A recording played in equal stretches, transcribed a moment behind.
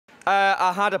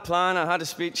I had a plan, I had a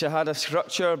speech, I had a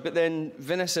structure, but then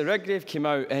Vanessa Redgrave came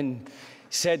out and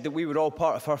said that we were all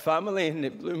part of her family, and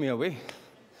it blew me away.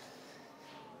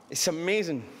 It's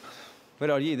amazing.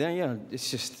 Where are you? There, yeah. It's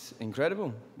just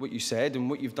incredible what you said and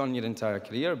what you've done your entire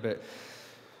career, but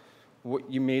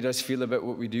what you made us feel about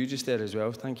what we do just there as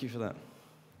well. Thank you for that.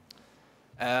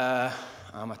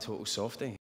 I'm a total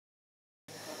softie.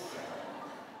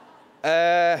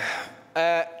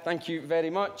 Thank you very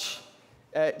much.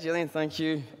 Gillian, thank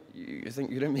you. I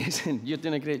think you're amazing. You're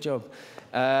doing a great job.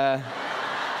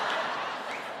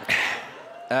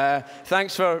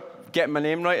 Thanks for getting my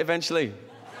name right eventually.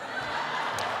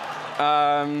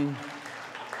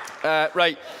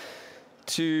 Right,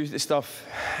 to the stuff.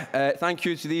 Thank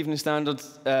you to the Evening Standard.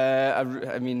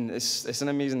 I mean, it's an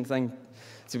amazing thing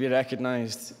to be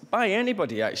recognised by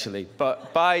anybody, actually,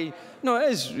 but by, no,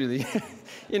 it is really.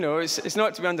 You know, it's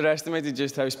not to be underestimated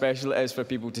just how special it is for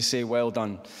people to say, well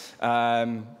done.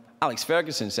 Alex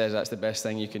Ferguson says that's the best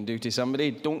thing you can do to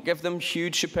somebody. Don't give them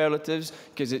huge superlatives,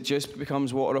 because it just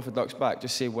becomes water off a duck's back.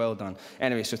 Just say, well done.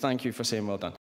 Anyway, so thank you for saying well done.